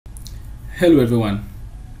Hello everyone.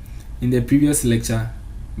 In the previous lecture,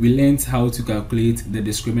 we learned how to calculate the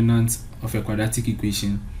discriminant of a quadratic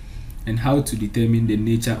equation and how to determine the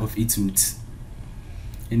nature of its roots.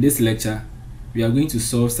 In this lecture, we are going to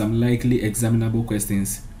solve some likely examinable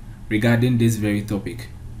questions regarding this very topic.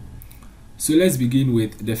 So let's begin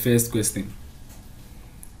with the first question.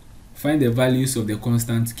 Find the values of the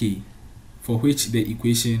constant k for which the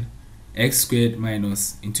equation x squared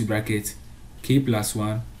minus k plus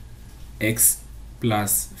 1 x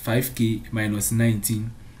plus 5k minus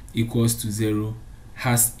 19 equals to 0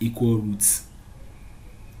 has equal roots.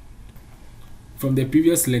 From the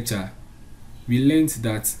previous lecture, we learned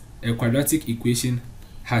that a quadratic equation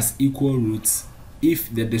has equal roots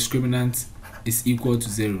if the discriminant is equal to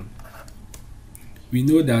 0. We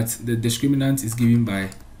know that the discriminant is given by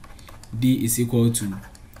d is equal to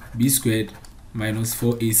b squared minus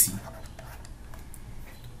 4ac.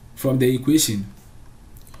 From the equation,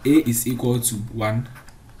 a is equal to 1,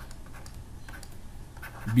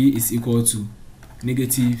 b is equal to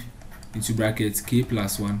negative k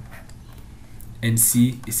plus 1, and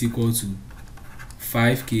c is equal to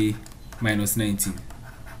 5k minus 19.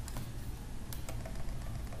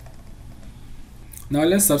 Now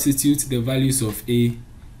let's substitute the values of a,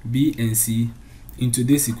 b, and c into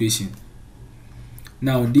this equation.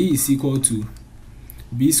 Now d is equal to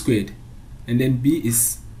b squared, and then b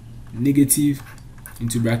is negative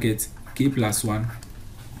k plus 1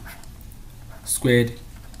 squared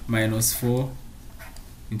minus 4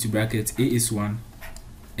 a is 1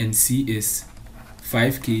 and c is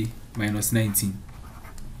 5k minus 19.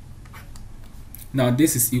 Now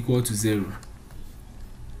this is equal to 0.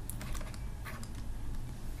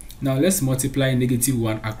 Now let's multiply negative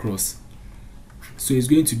 1 across. So it's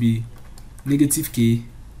going to be negative k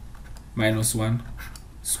minus 1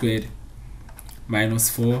 squared minus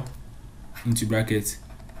 4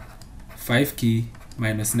 5k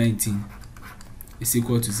minus 19 is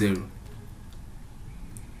equal to 0.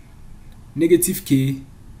 Negative k,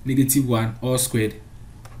 negative 1 all squared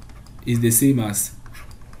is the same as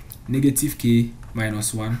negative k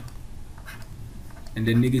minus 1 and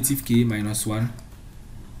then negative k minus 1,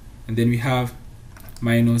 and then we have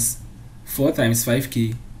minus 4 times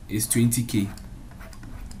 5k is 20k,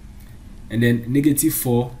 and then negative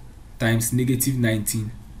 4 times negative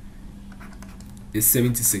 19 is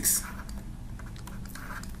 76.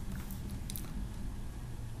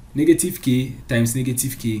 Negative k times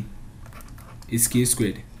negative k is k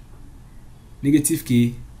squared. Negative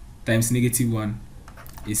k times negative 1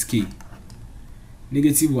 is k.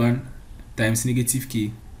 Negative 1 times negative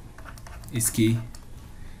k is k.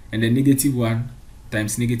 And then negative 1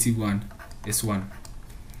 times negative 1 is 1.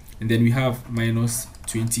 And then we have minus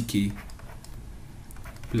 20k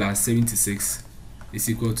plus 76 is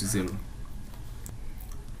equal to 0.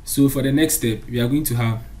 So for the next step, we are going to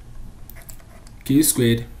have k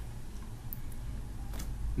squared.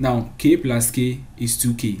 Now k plus k is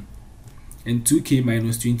 2k, and 2k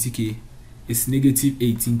minus 20k is negative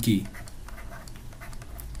 18k,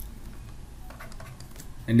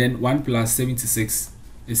 and then 1 plus 76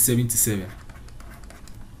 is 77.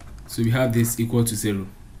 So we have this equal to 0.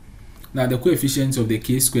 Now the coefficient of the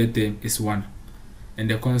k squared term is 1 and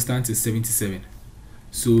the constant is 77.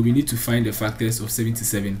 So we need to find the factors of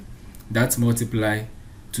 77 that multiply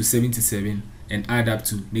to 77 and add up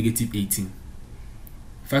to negative 18.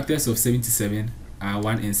 Factors of 77 are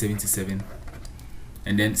 1 and 77,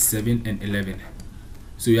 and then 7 and 11.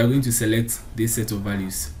 So we are going to select this set of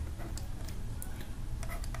values.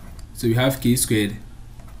 So we have k squared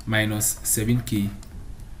minus 7k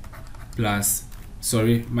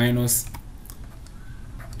minus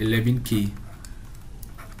 11k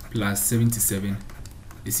plus 77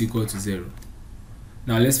 is equal to 0.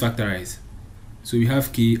 Now let's factorize. So we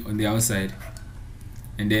have k on the outside,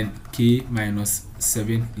 and then k minus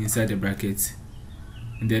 7 inside the bracket,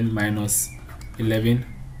 and then minus 11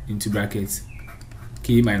 into brackets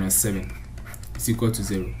k minus 7 is equal to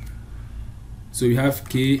 0. So we have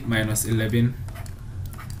k minus 11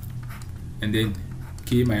 and then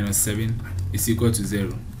k minus 7 is equal to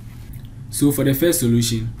 0. So for the first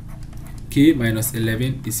solution, k minus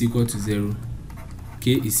 11 is equal to 0,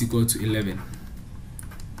 k is equal to 11.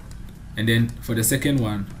 And then for the second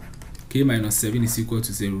one, k minus 7 is equal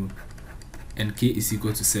to 0 and k is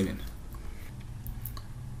equal to 7.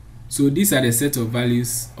 So these are the set of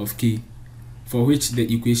values of k for which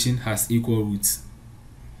the equation has equal roots.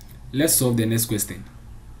 Let's solve the next question.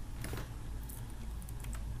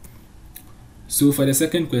 So for the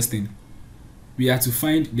second question, we are to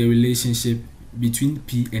find the relationship between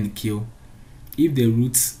p and q if the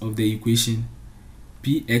roots of the equation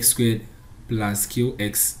px squared plus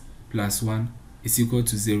qx plus 1 is equal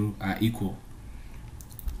to 0 are equal.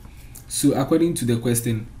 So according to the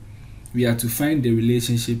question, we are to find the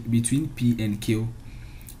relationship between P and Q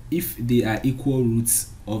if they are equal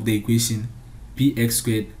roots of the equation px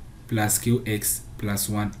squared plus qx plus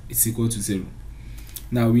 1 is equal to 0.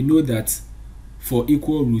 Now we know that for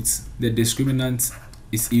equal roots, the discriminant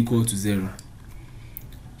is equal to 0.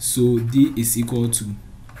 So d is equal to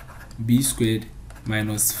b squared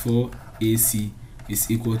minus 4ac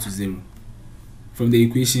is equal to 0. From the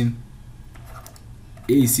equation,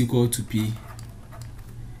 a is equal to p,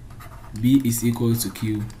 b is equal to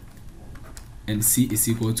q, and c is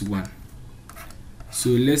equal to 1. So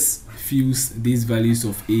let's fuse these values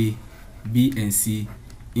of a, b, and c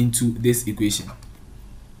into this equation.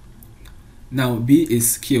 Now b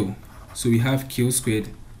is q, so we have q squared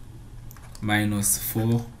minus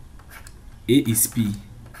 4, a is p,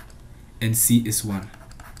 and c is 1,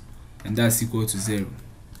 and that's equal to 0.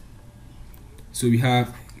 So we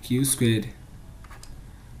have q squared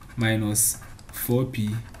minus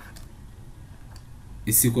 4p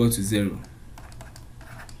is equal to 0.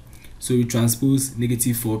 So we transpose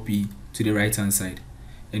negative 4p to the right hand side,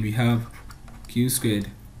 and we have q squared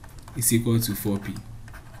is equal to 4p,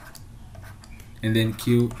 and then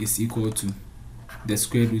q is equal to the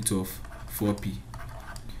square root of 4p.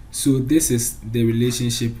 So this is the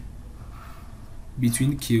relationship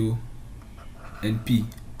between q and p.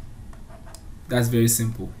 That's very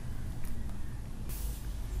simple.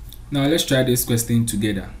 Now let's try this question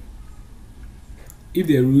together. If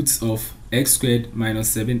the roots of x squared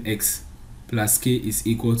minus 7x plus k is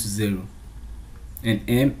equal to 0, and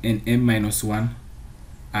m minus 1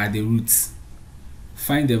 are the roots,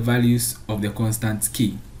 find the values of the constant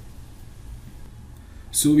k.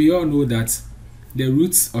 So we all know that the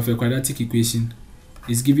roots of a quadratic equation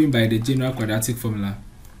is given by the general quadratic formula,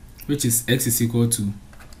 which is x is equal to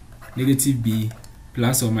negative b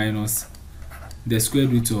plus or minus the square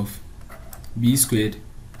root of b squared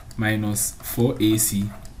minus 4ac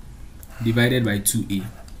divided by 2a.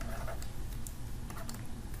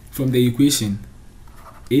 From the equation,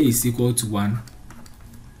 a is equal to 1,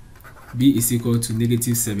 b is equal to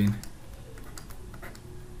negative 7,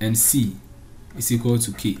 and c is equal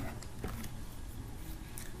to k.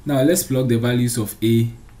 Now let's plug the values of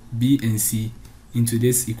a, b, and c into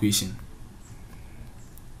this equation.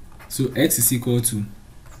 So x is equal to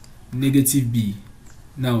negative b.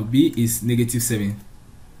 Now b is negative 7.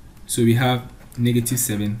 So we have negative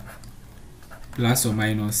 7 plus or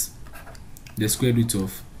minus the square root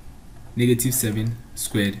of negative 7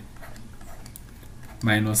 squared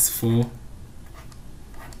minus 4a,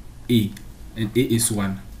 and a is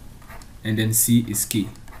 1, and then c is k,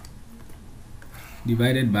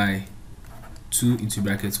 divided by 2 into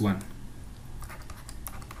bracket 1.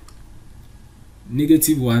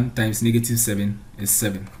 Negative 1 times negative 7 is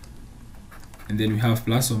 7, and then we have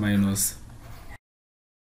plus or minus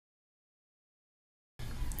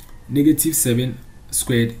negative 7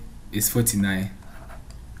 squared is 49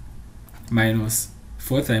 minus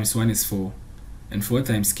 4 times 1 is 4, and 4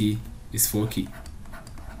 times k is 4k,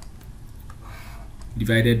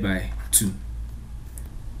 divided by 2.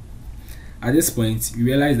 At this point, we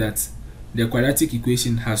realize that the quadratic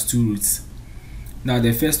equation has two roots. Now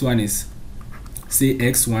the first one is, say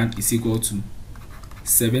x1 is equal to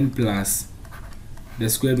 7 plus the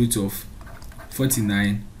square root of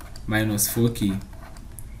 49 minus 4k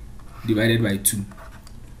divided by 2.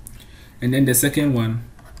 And then the second one,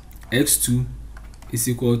 x2 is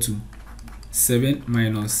equal to 7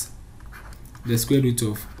 minus the square root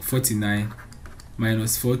of 49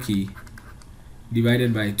 minus 4k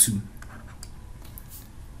divided by 2.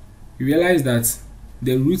 We realize that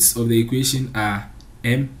the roots of the equation are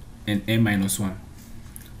m and m minus 1.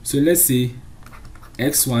 So let's say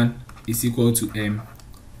x1 is equal to m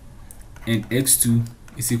and x2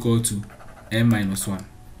 is equal to m minus 1.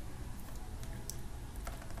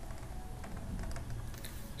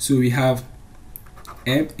 So we have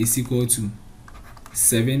m is equal to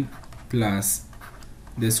 7 plus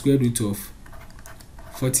the square root of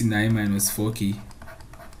 49 minus 4k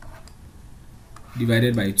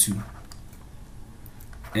divided by 2,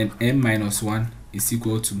 and m minus 1 is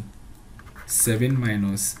equal to 7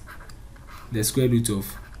 minus the square root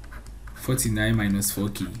of 49 minus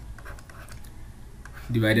 4k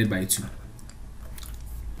divided by 2.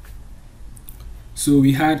 So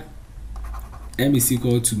we had m is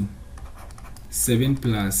equal to 7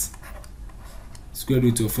 plus square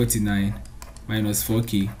root of 49 minus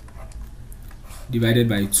 4k divided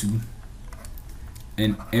by 2,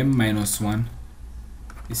 and m minus 1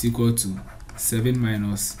 is equal to 7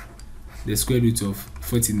 minus the square root of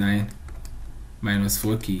 49 minus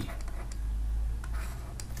 4k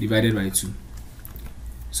divided by 2.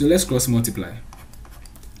 So let's cross multiply.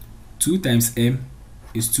 2 times m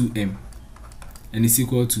is 2m and it's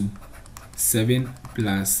equal to 7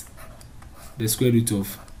 plus the square root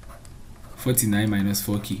of 49 minus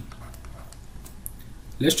 4k.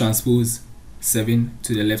 Let's transpose 7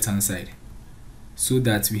 to the left hand side so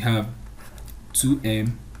that we have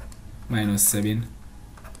 2m minus 7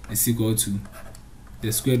 is equal to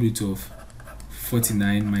the square root of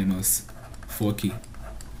 49 minus 4k.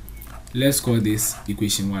 Let's call this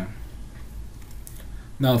equation 1.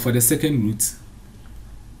 Now for the second root,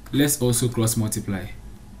 let's also cross multiply.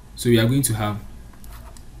 So we are going to have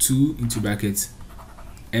 2 into bracket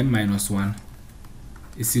m minus 1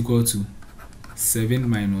 is equal to 7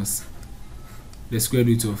 minus the square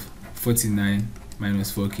root of 49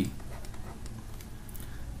 minus 4k.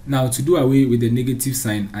 Now to do away with the negative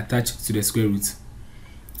sign attached to the square root,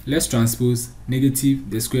 let's transpose negative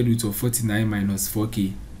the square root of 49 minus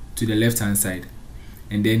 4k to the left hand side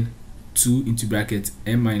and then 2 into bracket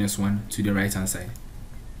m minus 1 to the right hand side.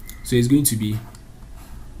 So it's going to be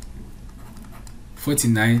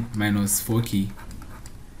 49 minus 4k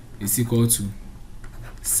is equal to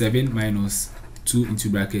 7 minus 2 into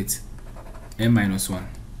bracket m minus 1.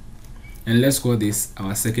 And let's call this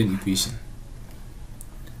our second equation.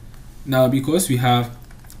 Now because we have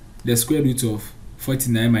the square root of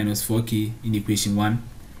 49 minus 4k in equation 1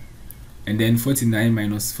 and then 49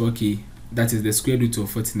 minus 4k, that is the square root of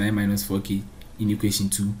 49 minus 4k in equation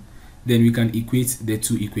 2, then we can equate the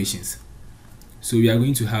two equations. So we are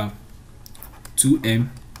going to have 2m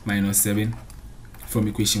minus 7 from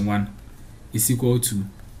equation 1 is equal to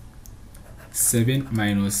 7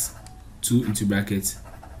 minus 2 into bracket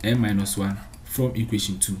m minus 1 from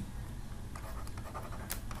equation 2.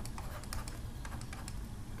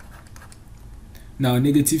 Now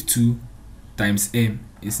negative 2 times m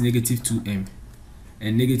is negative 2m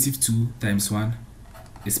and negative 2 times 1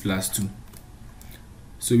 is plus 2.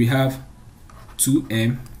 So we have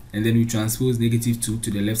 2m and then we transpose negative 2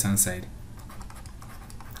 to the left hand side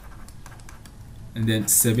and then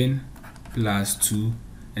 7 plus 2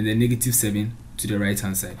 and then negative 7 to the right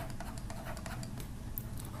hand side.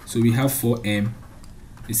 So we have 4m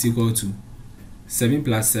is equal to 7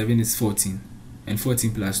 plus 7 is 14 and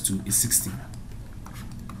 14 plus 2 is 16.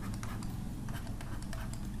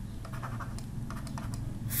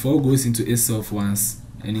 Four goes into itself once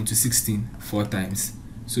and into 16 4 times.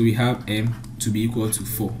 So we have m to be equal to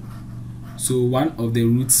 4. So one of the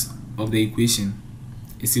roots of the equation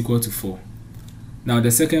is equal to 4. Now the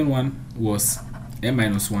second one was m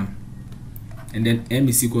minus 1 and then m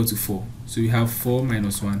is equal to 4. So we have 4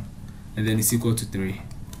 minus 1 and then it's equal to 3.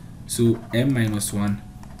 So m minus 1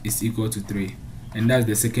 is equal to 3 and that's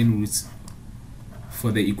the second root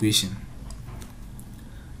for the equation.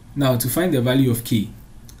 Now to find the value of k,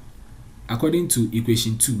 according to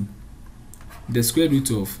equation 2, the square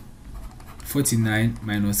root of 49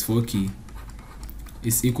 minus 4k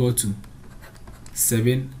is equal to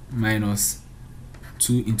 7 minus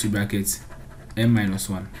 2 into bracket m minus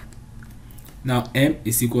 1. Now m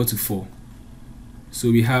is equal to 4. So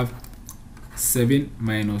we have 7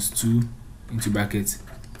 minus 2 into bracket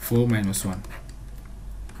 4 minus 1.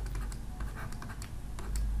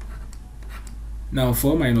 Now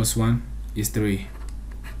 4 minus 1 is 3.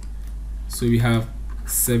 So we have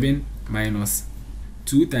 7 minus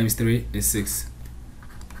 2 times 3 is 6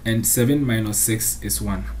 and 7 minus 6 is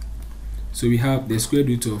 1. So we have the square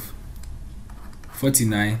root of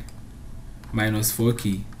 49 minus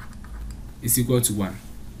 4k is equal to 1.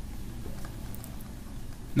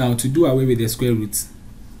 Now to do away with the square root,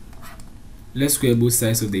 let's square both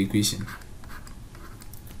sides of the equation.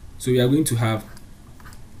 So we are going to have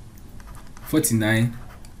 49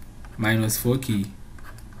 minus 4k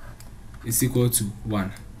is equal to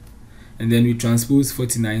 1. And then we transpose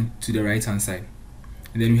 49 to the right hand side.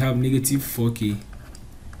 And then we have negative 4k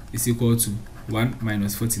is equal to 1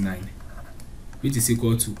 minus 49, which is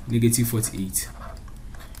equal to negative 48.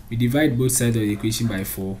 We divide both sides of the equation by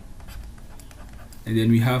 4. And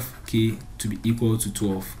then we have k to be equal to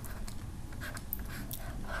 12.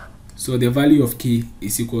 So the value of k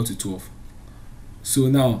is equal to 12. So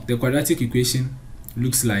now the quadratic equation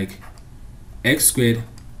looks like x squared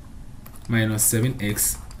minus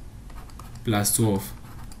 7x plus 12.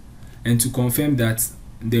 And to confirm that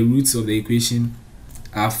the roots of the equation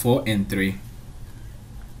are 4 and 3,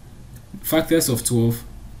 factors of 12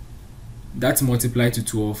 that multiply to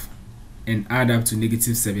 12 and add up to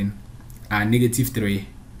negative 7 are negative 3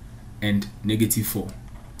 and negative 4.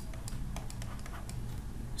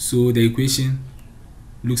 So the equation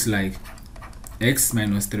looks like x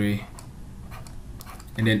minus 3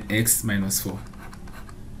 and then x minus 4.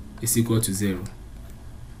 is equal to 0.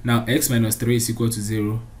 Now x minus 3 is equal to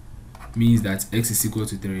 0 means that x is equal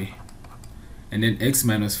to 3, and then x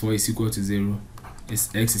minus 4 is equal to 0 is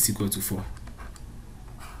x is equal to 4.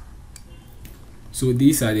 So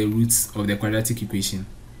these are the roots of the quadratic equation,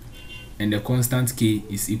 and the constant k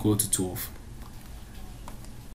is equal to 12.